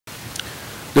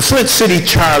The Flint City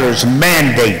Charter's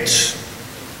mandates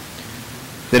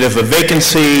that if a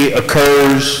vacancy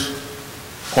occurs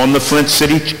on the Flint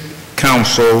City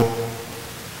Council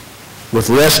with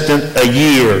less than a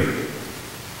year,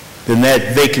 then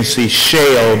that vacancy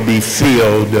shall be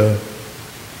filled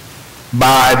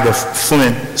by the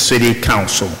Flint City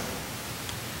Council.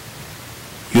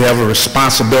 You have a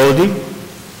responsibility.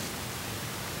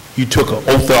 You took an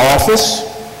oath of office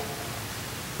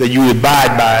that you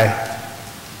abide by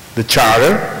the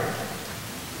Charter,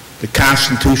 the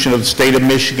Constitution of the State of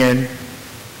Michigan,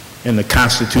 and the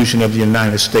Constitution of the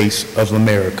United States of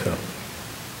America.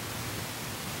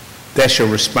 That's your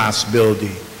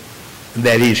responsibility, and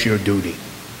that is your duty.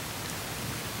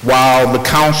 While the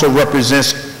council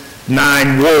represents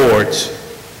 9 wards,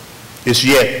 it's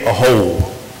yet a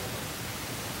whole.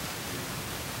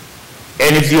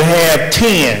 And if you have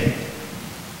 10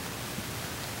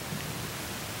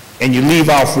 and you leave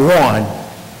off 1,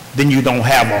 then you don't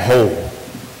have a whole.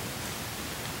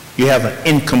 You have an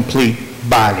incomplete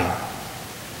body.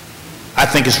 I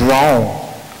think it's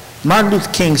wrong. Martin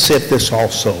Luther King said this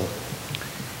also.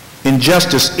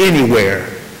 Injustice anywhere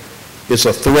is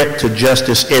a threat to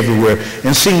justice everywhere. And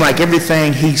it seems like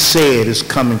everything he said is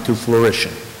coming to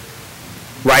fruition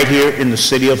right here in the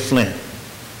city of Flint.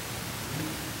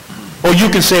 Or you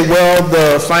can say, well,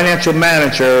 the financial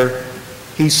manager,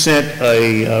 he sent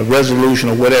a resolution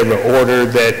or whatever order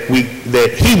that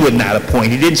he would not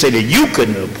appoint. He didn't say that you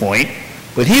couldn't appoint,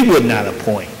 but he would not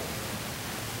appoint.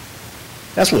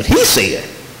 That's what he said.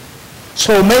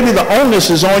 So maybe the onus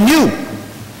is on you.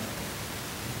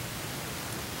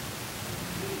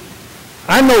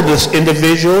 I know this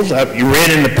individuals. You read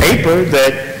in the paper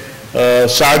that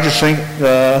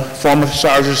former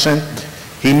Sergeant,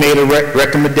 he made a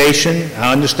recommendation.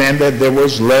 I understand that there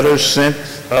was letters sent.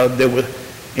 There were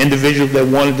individuals that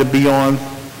wanted to be on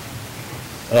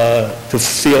to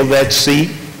fill that seat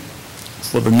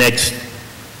for the next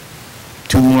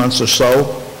 2 months or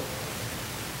so.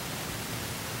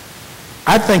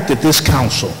 I think that this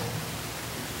council,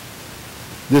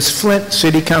 this Flint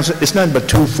City Council, it's nothing but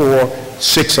 2, 4,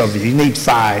 6 of you. You need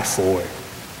 5 for it.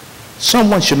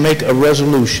 Someone should make a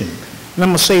resolution. And I'm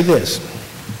going to say this.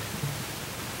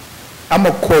 I'm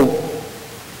going to quote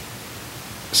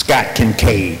Scott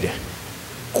Kincaid.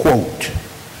 Quote,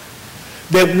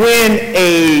 that when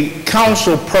a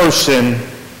council person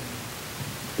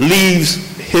leaves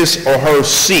his or her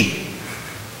seat,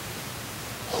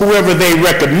 whoever they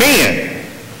recommend,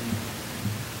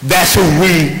 that's who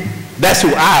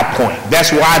I appoint. That's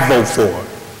who I vote for.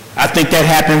 I think that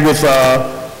happened with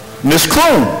Ms.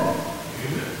 Kroon.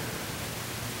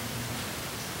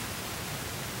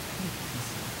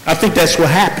 I think that's what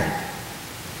happened.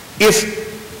 If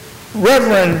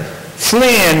Reverend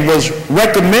Flynn was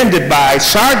recommended by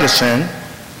Sargison,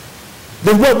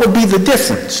 then what would be the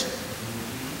difference?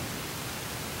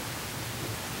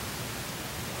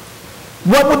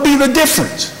 What would be the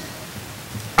difference?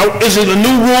 Is it a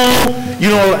new rule? You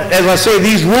know, as I say,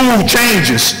 these rule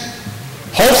changes.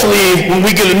 Hopefully, when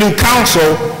we get a new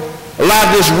council, a lot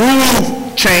of this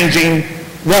rule changing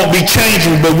won't be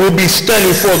changing, but we'll be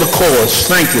studying for the cause.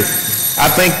 Thank you. I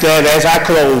think that as I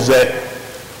close, that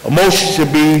a motion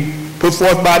should be put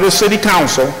forth by the city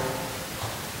council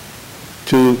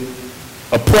to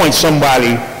appoint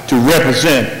somebody to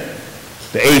represent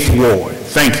the 8th Ward.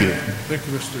 Thank you. Thank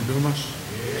you, Mr. Dumas.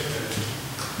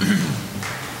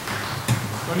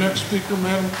 Our next speaker,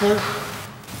 Madam Clerk.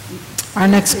 Our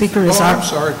next speaker is I'm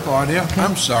sorry, Claudia. Okay.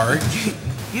 I'm sorry.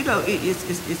 You know,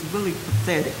 it's really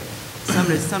pathetic, some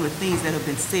of the things that have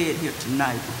been said here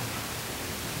tonight.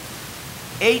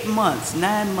 8 months,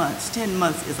 9 months, 10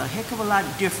 months is a heck of a lot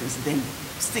different than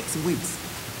 6 weeks.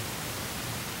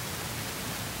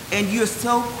 And you're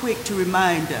so quick to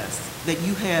remind us that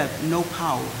you have no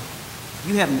power.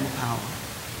 You have no power.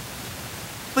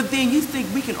 But then you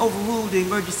think we can overrule the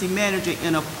emergency manager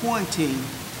in appointing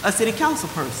a city council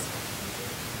person.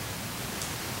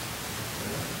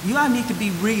 You all need to be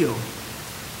real.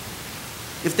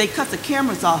 If they cut the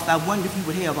cameras off, I wonder if you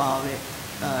would have all that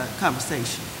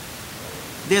conversation.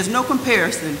 There's no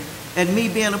comparison and me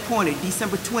being appointed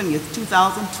December 20th,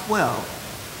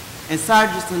 2012, and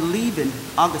Sargison leaving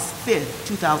August 5th,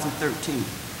 2013,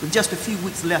 with just a few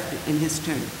weeks left in his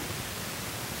term.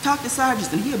 Talk to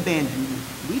Sargison, he abandoned you.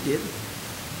 We didn't.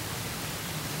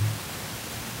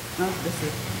 No, that's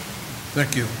it.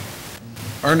 Thank you.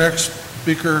 Our next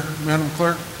speaker, Madam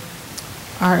Clerk.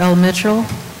 R.L. Mitchell.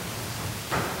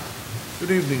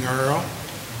 Good evening, R.L.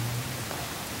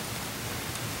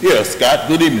 Yeah, Scott,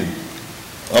 good evening.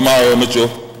 I'm R.L. Mitchell.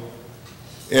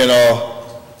 And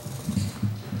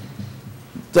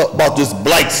talk about this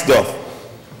blight stuff.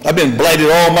 I've been blighted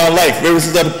all my life, ever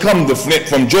since I've come to Flint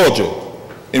from Georgia.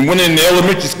 And went in the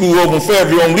elementary school over in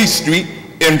Fairview on Lee Street,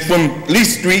 and from Lee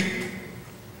Street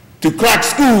to Clark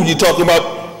School you're talking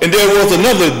about, and there was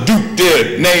another Duke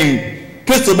there named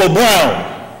Principal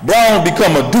Brown. Brown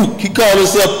become a Duke. He called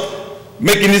himself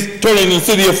turning the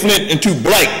city of Flint into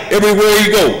blight everywhere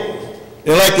he go.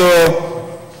 And like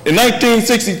in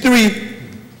 1963,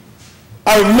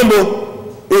 I remember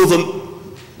it was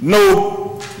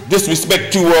no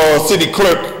disrespect to city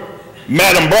clerk,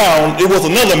 Madam Brown. It was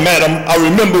another madam I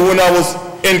remember when I was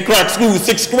in Clark School,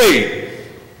 6th grade.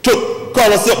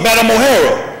 Called herself Madam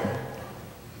O'Hara.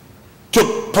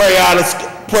 Took prayer out of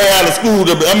school,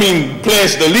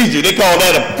 pledged the allegiance. They call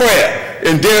that a prayer.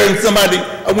 And daring somebody,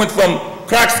 I went from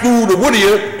Clark School to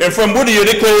Whittier, and from Whittier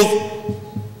they closed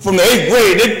from the 8th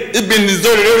grade. It's been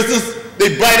deserted ever since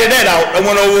they blighted that out. I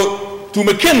went over to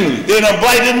McKinley. Then I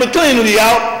blighted McKinley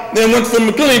out, then went from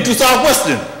McKinley to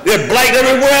Southwestern. They're blight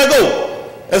everywhere I go.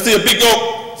 I see a big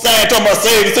old sign talking about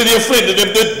save the city of Flint,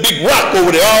 that big rock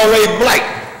over there, always blight.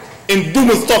 And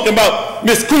Dumas talking about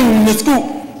Miss Coon, Miss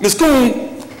Coon,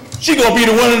 she gonna be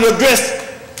the one to dress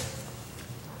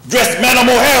Madam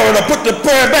O'Hara to put the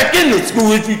prayer back in the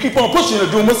school if you keep on pushing the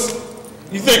Dumas.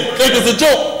 You think it's a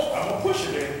joke? I'm gonna push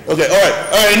it in. Okay, all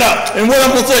right, now, and what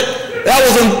I'm gonna say,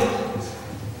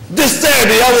 this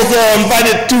Saturday, I was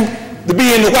invited to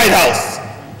be in the White House.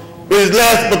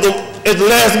 At the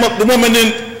last month, the woman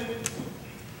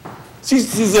she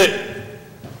said,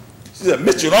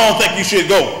 Mitchell, I don't think you should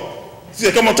go. She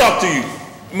said, come on, talk to you.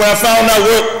 When I found out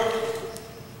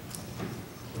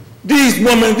these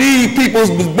people was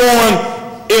born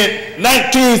in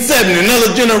 1970,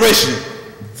 another generation,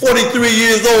 43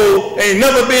 years old, ain't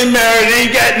never been married,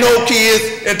 ain't got no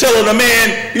kids, and telling a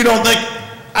man,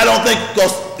 I don't think,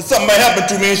 because something might happen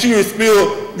to me, and she was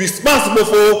feel responsible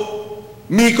for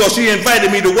me because she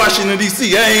invited me to Washington,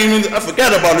 D.C. I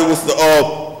forgot about it. It was the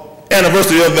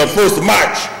anniversary of the 1st of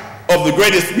March of the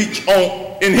greatest speech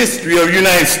in history of the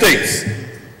United States.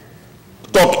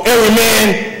 Thought every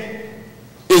man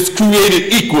is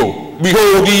created equal.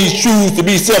 Behold these truths to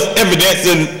be self-evident,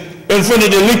 and in front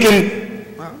of the Lincoln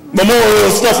Memorial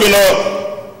stuff,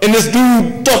 and this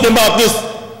dude talking about this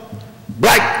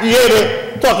black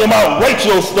theater, talking about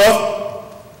racial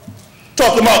stuff,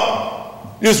 talking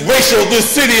about this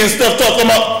city and stuff, talking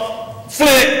about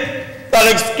Flint. Thought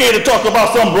they scared to talk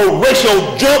about some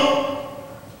racial jump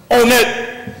on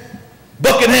that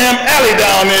Buckingham Alley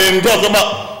down there and talk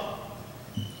about,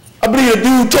 I believe a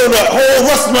dude told the whole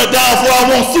restaurant down before I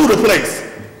won't sue the place.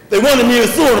 They wanted me to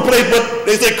sue the place, but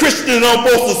they said Christians don't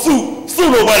supposed to sue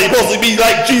nobody. Supposed to be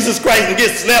like Jesus Christ and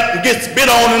get slapped and get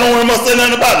spit on, and no one must say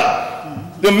nothing about it.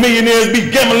 Them millionaires be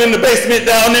gambling in the basement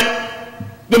down there.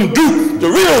 Them dupes,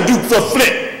 the real dupes of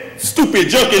Flint,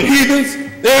 stupid junk and heathens.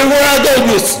 Everywhere I go,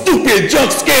 you stupid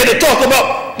junk scared to talk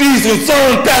about these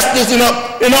concerned pastors and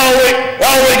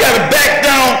always got to back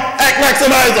down, act like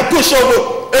somebody's a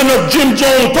pushover, and the Jim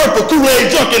Jones purple Kool-Aid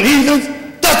junk and heathens.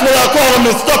 That's what I call them,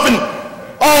 and stuff, and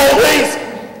always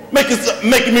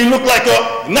making me look like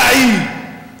a naive,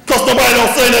 because nobody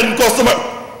don't say nothing, because somebody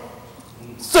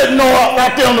sitting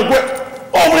out there on the ground,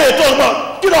 over there talking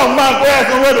about, get off my grass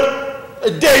and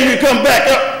I dare you to come back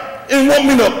up and want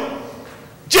me to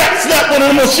jack slap one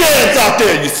of them sheds out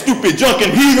there, you stupid junk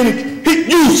and heathen,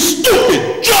 you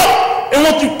stupid junk! And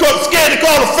once you scared to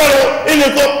call the federal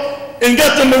and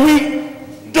got the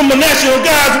national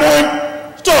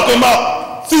guys talking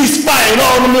about ceasefire and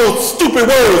all them little stupid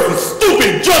words and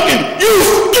stupid junk and you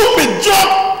stupid junk!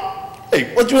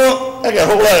 Hey, what you want? I got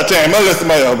a whole lot of time. I'll let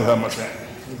somebody else have my time.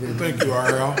 Thank you,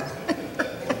 R.L.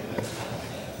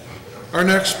 Our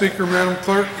next speaker, Madam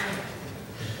Clerk.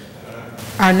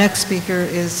 Our next speaker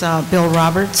is Bill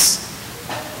Roberts.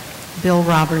 Bill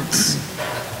Roberts.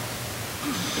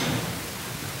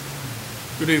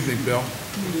 Good evening, Bill.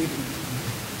 Good evening.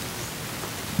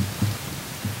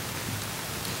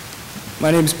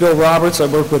 My name is Bill Roberts. I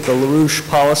work with the LaRouche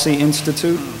Policy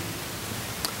Institute.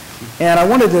 And I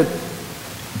wanted to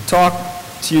talk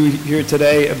to you here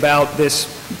today about this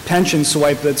pension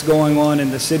swipe that's going on in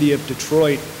the city of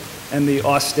Detroit and the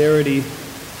austerity,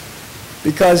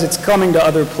 because it's coming to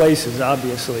other places,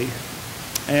 obviously.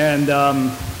 And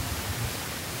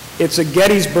it's a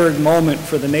Gettysburg moment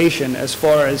for the nation as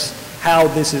far as how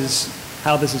this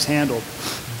is handled.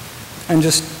 And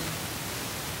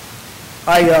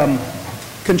I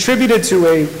contributed to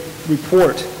a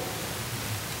report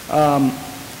on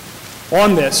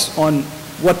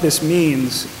what this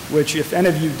means, which if any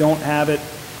of you don't have it,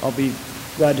 I'll be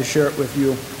glad to share it with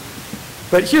you.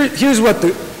 But here's what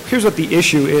the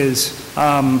issue is.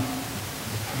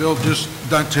 Bill, just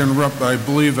not to interrupt, but I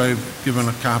believe I've given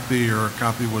a copy, or a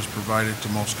copy was provided to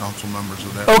most council members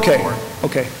of that Okay, report.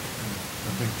 okay.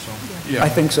 I think so. Yeah. I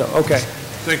think so, okay.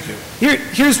 Thank you.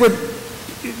 Here's what,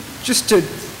 just to,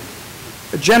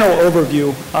 a general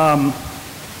overview.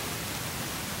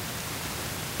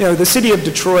 You know, the city of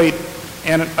Detroit,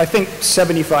 and I think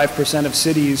 75% of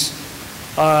cities,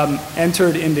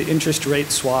 entered into interest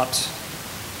rate swaps.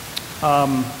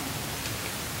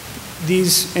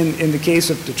 These, in the case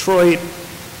of Detroit,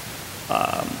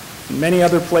 many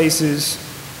other places,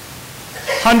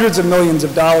 hundreds of millions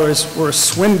of dollars were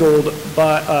swindled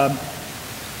by,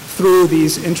 through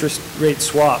these interest rate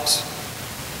swaps.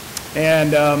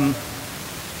 And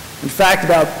in fact,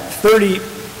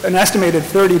 an estimated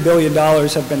 $30 billion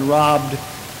have been robbed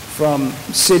from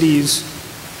cities,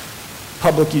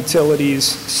 public utilities,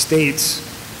 states,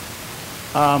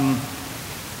 and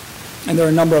there are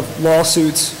a number of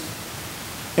lawsuits.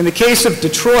 In the case of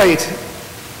Detroit,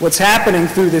 what's happening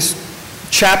through this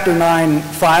Chapter 9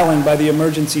 filing by the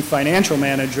emergency financial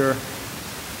manager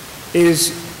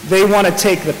is they want to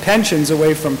take the pensions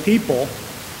away from people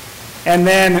and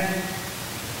then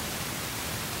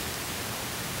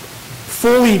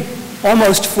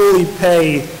almost fully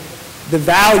pay the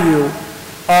value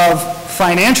of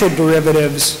financial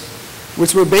derivatives,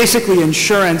 which were basically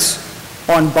insurance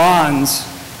on bonds,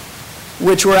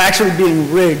 which were actually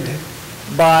being rigged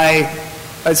by,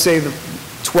 I'd say, the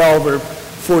 12 or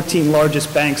 14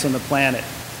 largest banks on the planet.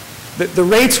 The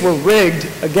rates were rigged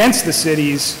against the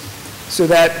cities so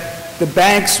that the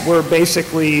banks were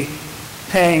basically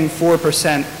paying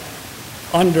 4%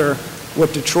 under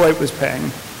what Detroit was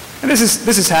paying. And this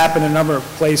has happened in a number of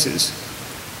places.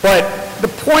 But the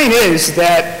point is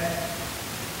that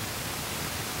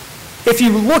if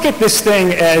you look at this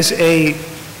thing as a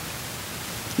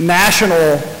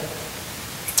national,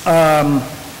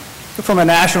 from a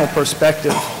national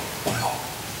perspective,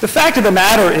 the fact of the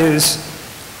matter is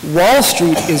Wall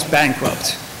Street is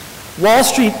bankrupt. Wall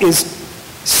Street is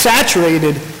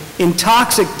saturated in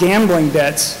toxic gambling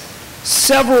debts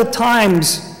several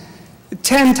times,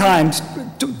 10 times,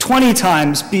 20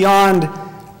 times beyond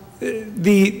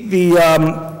the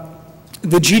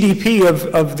GDP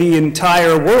of the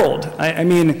entire world. I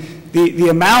mean, the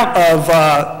amount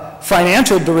of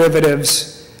financial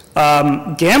derivatives,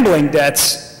 gambling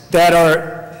debts that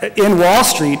are in Wall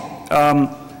Street,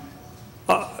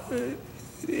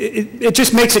 it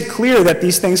just makes it clear that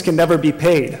these things can never be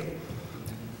paid.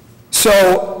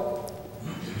 So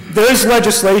there's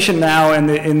legislation now in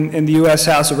the U.S.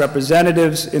 House of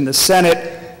Representatives, in the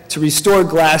Senate, to restore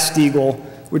Glass-Steagall,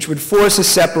 which would force a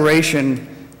separation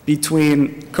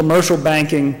between commercial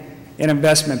banking and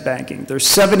investment banking. There's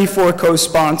 74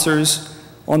 co-sponsors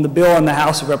on the bill in the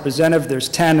House of Representatives. There's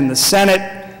 10 in the Senate.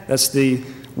 That's the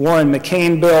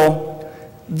Warren-McCain bill.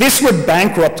 This would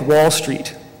bankrupt Wall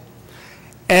Street.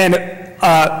 And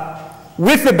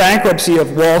with the bankruptcy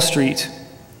of Wall Street,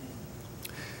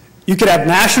 you could have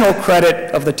national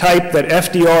credit of the type that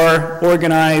FDR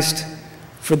organized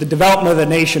for the development of the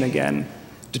nation again.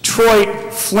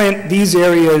 Detroit, Flint, these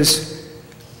areas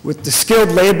with the skilled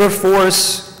labor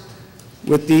force,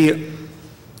 with the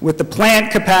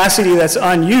plant capacity that's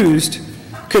unused,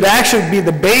 could actually be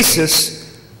the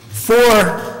basis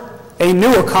for a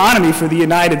new economy for the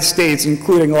United States,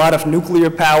 including a lot of nuclear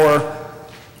power,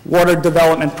 water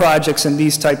development projects, and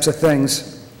these types of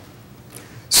things.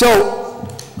 So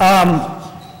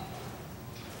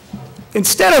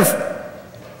instead of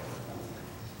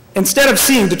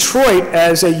seeing Detroit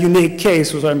as a unique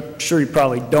case, which I'm sure you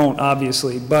probably don't,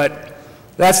 obviously, but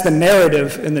that's the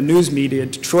narrative in the news media,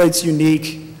 Detroit's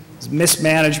unique, it's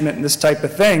mismanagement and this type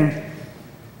of thing.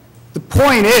 The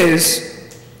point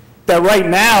is that right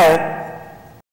now,